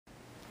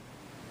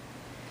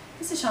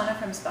This is Shauna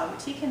from Spa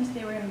Boutique, and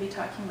today we're going to be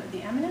talking about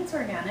the Eminence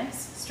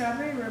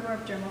Strawberry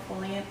Rhubarb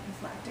Dermafoliant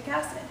with lactic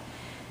acid.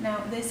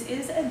 Now, this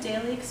is a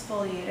daily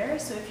exfoliator,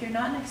 so if you're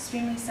not an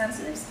extremely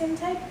sensitive skin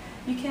type,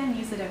 you can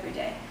use it every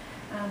day.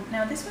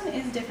 Now, this one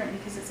is different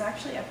because it's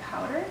actually a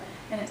powder,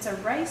 and it's a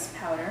rice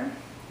powder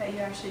that you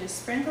actually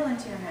just sprinkle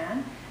into your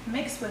hand,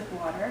 mix with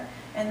water,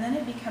 and then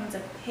it becomes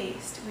a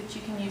paste, which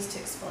you can use to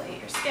exfoliate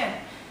your skin.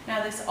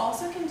 Now, this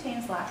also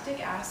contains lactic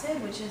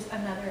acid, which is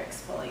another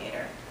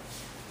exfoliator.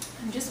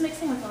 I'm just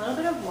mixing with a little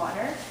bit of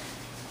water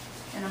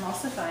and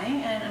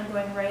emulsifying, and I'm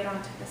going right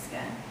onto the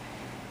skin.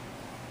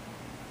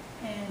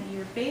 And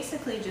you're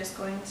basically just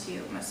going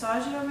to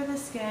massage it over the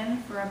skin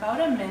for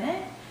about a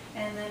minute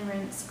and then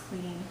rinse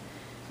clean.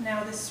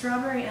 Now, the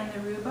strawberry and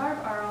the rhubarb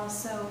are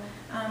also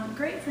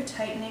great for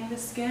tightening the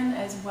skin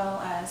as well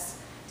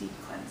as deep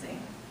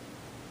cleansing.